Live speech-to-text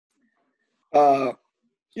Uh,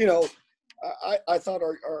 you know, I thought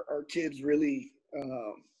our kids really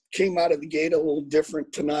came out of the gate a little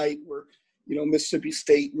different tonight where, Mississippi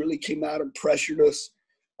State really came out and pressured us.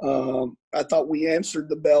 I thought we answered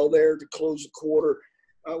the bell there to close the quarter.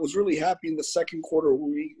 I was really happy in the second quarter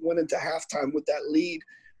when we went into halftime with that lead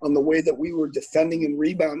on the way that we were defending and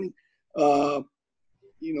rebounding.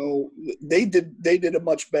 They did a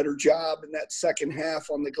much better job in that second half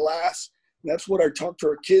on the glass. And that's what I talked to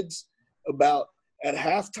our kids about at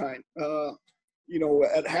halftime.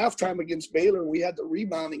 At halftime against Baylor, we had the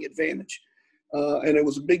rebounding advantage, and it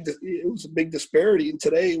was a big disparity. And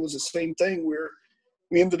today it was the same thing where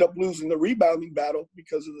we ended up losing the rebounding battle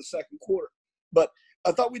because of the second quarter. But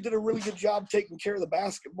I thought we did a really good job taking care of the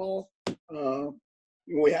basketball.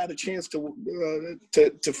 We had a chance to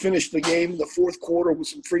finish the game in the fourth quarter with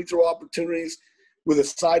some free throw opportunities with a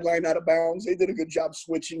sideline out of bounds. They did a good job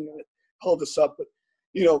switching and it held us up. But,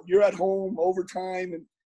 you're at home, overtime, and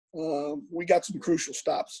we got some crucial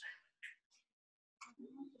stops.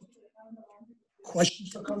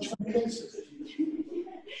 Questions for Coach Fernandez?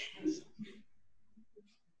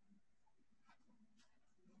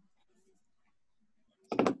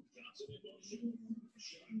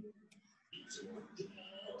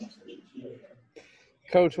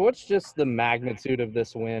 Coach, what's just the magnitude of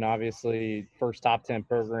this win? Obviously, first top 10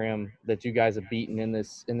 program that you guys have beaten in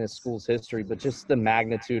this school's history, but just the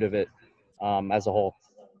magnitude of it as a whole.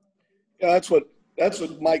 Yeah, that's what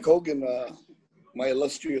Mike Hogan, my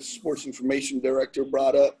illustrious sports information director,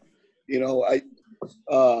 brought up. We've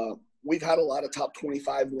had a lot of top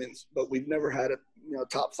 25 wins, but we've never had a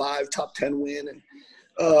top 5, top 10 win, and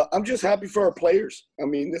I'm just happy for our players. I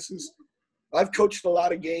mean, I've coached a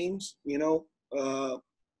lot of games,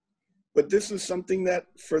 but this is something that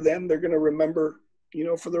for them they're going to remember,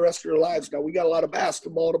 for the rest of their lives. Now we got a lot of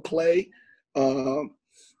basketball to play. It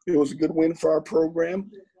was a good win for our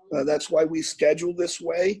program. That's why we schedule this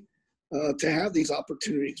way to have these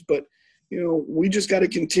opportunities. But we just got to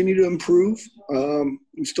continue to improve.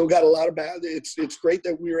 We still got a lot of bad. It's great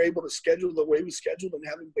that we were able to schedule the way we scheduled and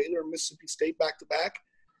having Baylor and Mississippi State back to back.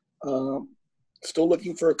 Still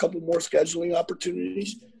looking for a couple more scheduling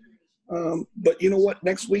opportunities. But you know what?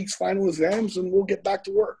 Next week's final exams, and we'll get back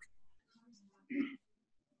to work.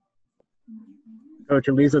 Coach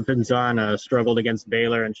Elisa Pinzan struggled against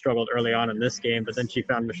Baylor and struggled early on in this game, but then she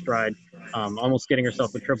found her stride, almost getting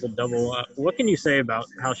herself a triple-double. What can you say about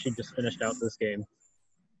how she just finished out this game?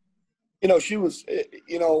 She was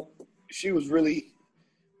really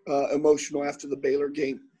emotional after the Baylor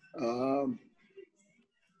game,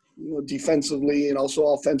 defensively and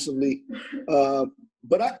also offensively.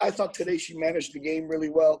 But I thought today she managed the game really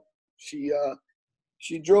well. She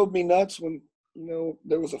drove me nuts when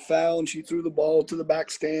there was a foul and she threw the ball to the back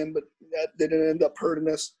stand, but that didn't end up hurting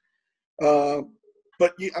us.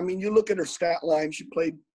 But you look at her stat line. She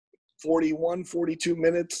played 42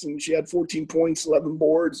 minutes, and she had 14 points, 11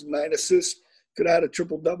 boards, and 9 assists. Could have had a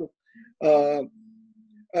triple-double.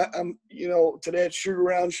 Today at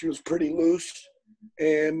shoot-around, she was pretty loose.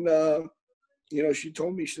 And, she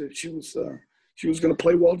told me that she was going to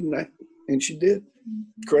play well tonight, and she did.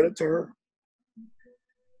 Credit to her.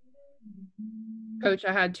 Coach,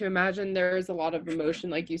 I had to imagine there was a lot of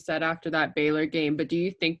emotion, like you said, after that Baylor game. But do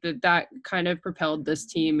you think that kind of propelled this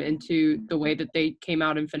team into the way that they came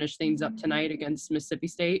out and finished things up tonight against Mississippi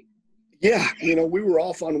State? Yeah, we were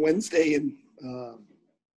off on Wednesday, and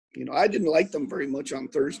I didn't like them very much on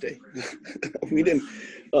Thursday. We didn't.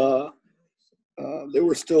 We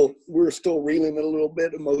were still reeling a little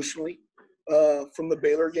bit emotionally from the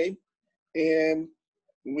Baylor game, and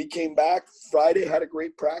we came back Friday, had a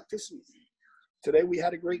great practice. And today we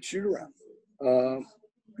had a great shoot-around.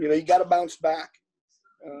 You got to bounce back.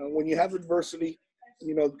 When you have adversity,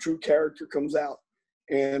 the true character comes out.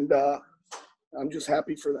 And I'm just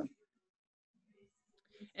happy for them.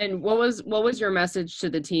 And what was your message to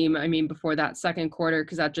the team, before that second quarter?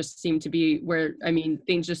 Because that just seemed to be where,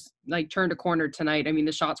 things just, turned a corner tonight.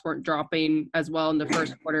 The shots weren't dropping as well in the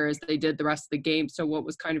first quarter as they did the rest of the game. So what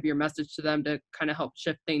was kind of your message to them to kind of help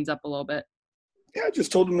shift things up a little bit? Yeah, I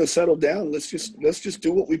just told them to settle down. Let's just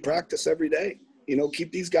do what we practice every day.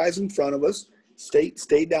 Keep these guys in front of us.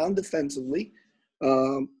 Stay down defensively.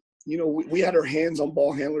 We had our hands on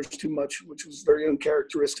ball handlers too much, which was very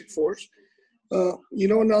uncharacteristic for us.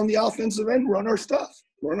 And on the offensive end, run our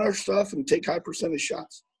stuff and take high percentage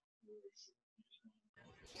shots.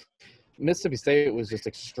 Mississippi State was just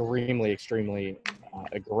extremely, extremely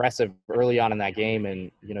aggressive early on in that game.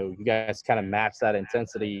 And, you guys kind of matched that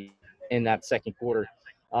intensity in that second quarter.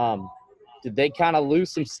 did they kind of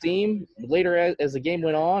lose some steam later as the game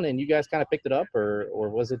went on, and you guys kind of picked it up, or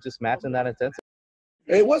was it just matching that intensity?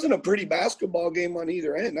 It wasn't a pretty basketball game on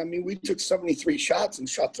either end. I mean, we took 73 shots and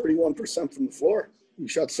shot 31% from the floor. We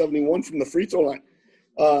shot 71 from the free throw line.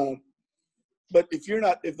 But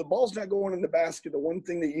if the ball's not going in the basket, the one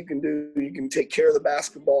thing that you can do, you can take care of the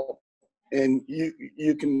basketball, and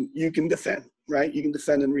you can defend, right? You can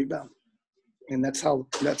defend and rebound, and that's how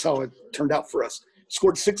it turned out for us.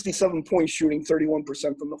 Scored 67 points, shooting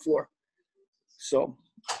 31% from the floor. So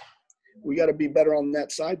we got to be better on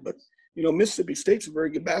that side. But Mississippi State's a very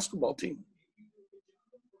good basketball team.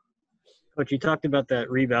 Coach, you talked about that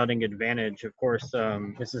rebounding advantage. Of course,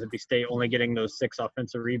 Mississippi State only getting those 6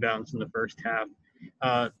 offensive rebounds in the first half.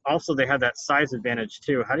 Also, they had that size advantage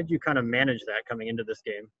too. How did you kind of manage that coming into this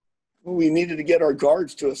game? Well, we needed to get our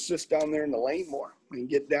guards to assist down there in the lane more and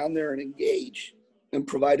get down there and engage and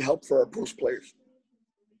provide help for our post players.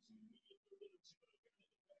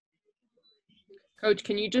 Coach,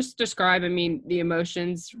 can you just describe, the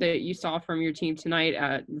emotions that you saw from your team tonight?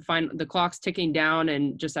 The clock's ticking down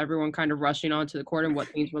and just everyone kind of rushing onto the court, and what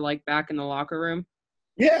things were like back in the locker room?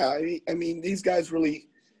 Yeah, I mean, these guys really,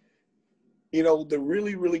 they're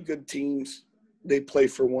really, really good teams. They play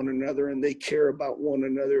for one another, and they care about one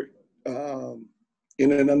another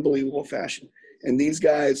in an unbelievable fashion. And these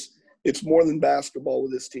guys, it's more than basketball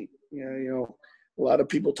with this team. A lot of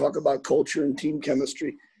people talk about culture and team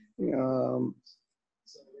chemistry.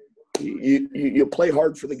 You play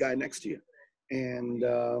hard for the guy next to you, and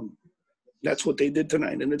that's what they did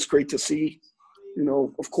tonight. And it's great to see,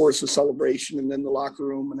 of course, the celebration and then the locker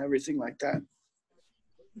room and everything like that.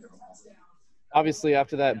 Obviously,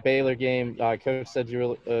 after that Baylor game, Coach said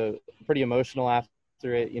you were pretty emotional after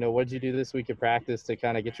it. What did you do this week of practice to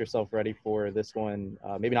kind of get yourself ready for this one?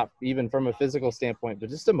 Maybe not even from a physical standpoint, but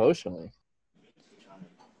just emotionally.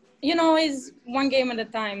 It's one game at a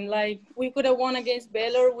time. Like, we could have won against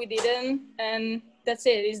Baylor, we didn't, and that's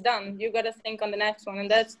it. It's done. You got to think on the next one,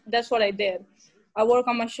 and that's what I did. I work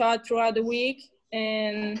on my shot throughout the week,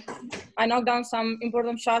 and I knocked down some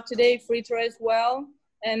important shots today, free throw as well,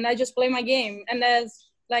 and I just play my game. And as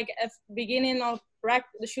at beginning of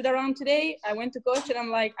the shoot-around today, I went to coach, and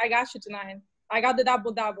I'm like, I got you tonight. I got the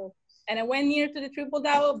double-double. And I went near to the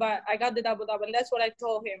triple-double, but I got the double-double, and that's what I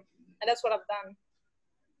told him, and that's what I've done.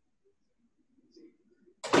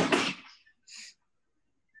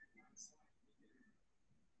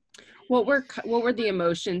 What were the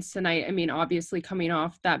emotions tonight? Obviously coming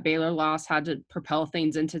off that Baylor loss had to propel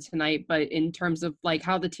things into tonight, but in terms of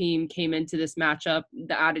how the team came into this matchup,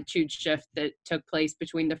 the attitude shift that took place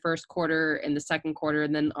between the first quarter and the second quarter,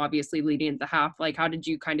 and then obviously leading into half, how did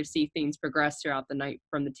you kind of see things progress throughout the night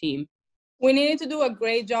from the team? We needed to do a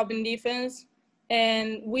great job in defense,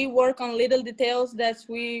 and we work on little details that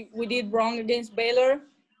we did wrong against Baylor,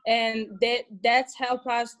 and that's helped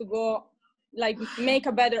us to go make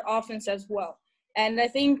a better offense as well. And I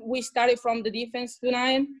think we started from the defense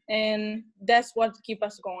tonight, and that's what keep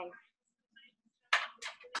us going.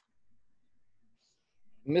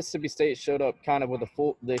 Mississippi State showed up kind of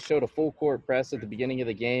they showed a full court press at the beginning of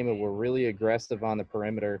the game and were really aggressive on the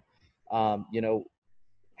perimeter.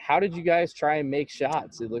 How did you guys try and make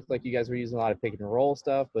shots? It looked like you guys were using a lot of pick and roll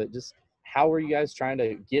stuff, but just how were you guys trying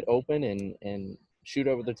to get open and shoot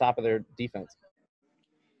over the top of their defense?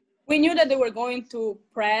 We knew that they were going to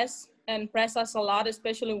press us a lot,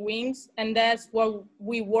 especially wings, and that's what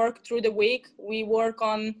we work through the week. We work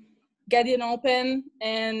on getting open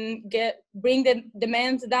and bring the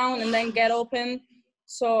men down and then get open.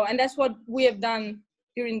 So, and that's what we have done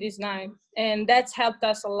during this night, and that's helped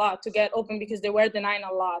us a lot to get open because they were denying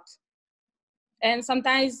a lot. And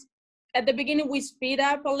sometimes at the beginning we speed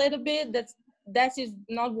up a little bit. That is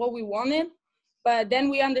not what we wanted, but then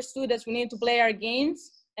we understood that we need to play our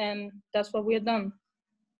games. And that's what we have done.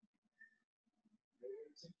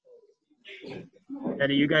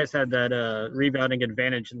 Eddie, you guys had that rebounding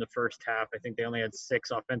advantage in the first half. I think they only had 6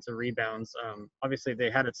 offensive rebounds. Obviously, they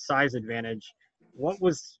had a size advantage. What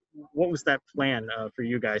was that plan for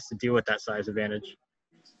you guys to deal with that size advantage?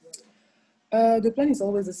 The plan is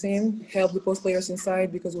always the same: help the post players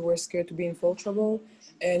inside because we were scared to be in foul trouble,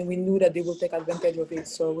 and we knew that they will take advantage of it.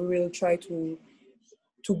 So we will try to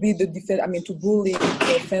be the to bully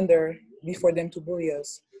the defender before them to bully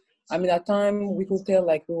us. At times we could tell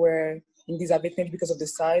we were in disadvantage because of the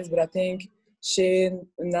size, but I think Shane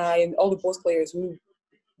and I and all the post players,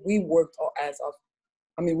 we worked our ass off.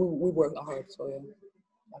 We worked hard. So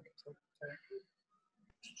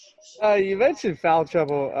yeah. You mentioned foul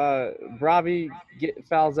trouble. Robbie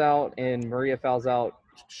fouls out and Maria fouls out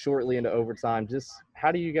shortly into overtime. Just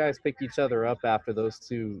how do you guys pick each other up after those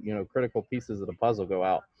two, critical pieces of the puzzle go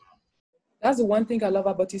out? That's the one thing I love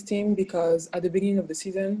about this team because at the beginning of the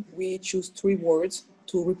season, we choose 3 words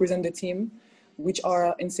to represent the team, which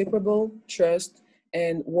are inseparable, trust,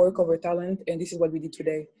 and work over talent. And this is what we did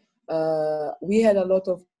today. We had a lot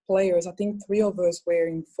of players. I think 3 of us were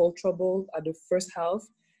in full trouble at the first half,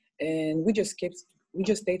 and we just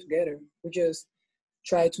stayed together. We just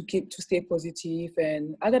try to stay positive.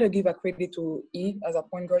 And I gotta give a credit to E as a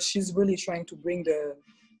point guard. She's really trying to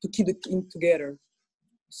keep the team together.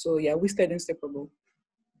 So yeah, we stayed inseparable.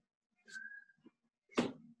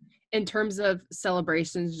 In terms of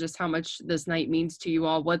celebrations, just how much this night means to you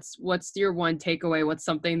all, what's your one takeaway? What's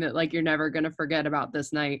something that like you're never gonna forget about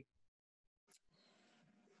this night?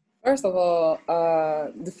 First of all,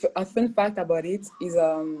 a fun fact about it is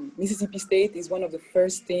Mississippi State is one of the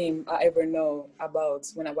first team I ever know about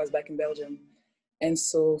when I was back in Belgium. And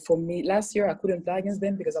so for me, last year I couldn't play against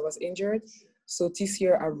them because I was injured. So this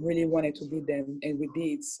year I really wanted to beat them, and we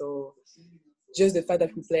did. So just the fact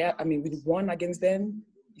that we won against them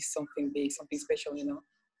is something big, something special,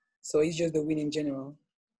 So it's just the win in general.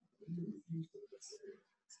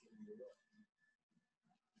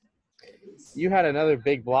 You had another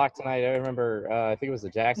big block tonight. I remember, I think it was the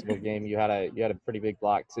Jacksonville game. You had a pretty big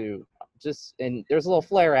block too. And there's a little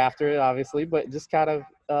flair after it, obviously, but just kind of,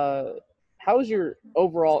 how has your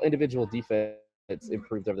overall individual defense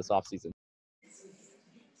improved over this offseason?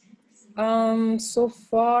 So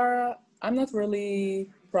far, I'm not really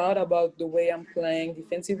proud about the way I'm playing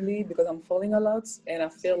defensively because I'm falling a lot, and I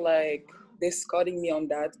feel like they're scouting me on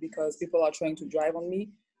that because people are trying to drive on me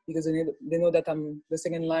because they know that I'm the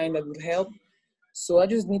second line that would help. So I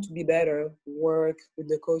just need to be better, work with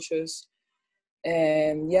the coaches.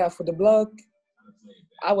 And yeah, for the block,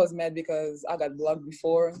 I was mad because I got blocked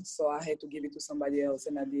before, so I had to give it to somebody else,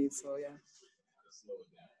 and I did. So yeah.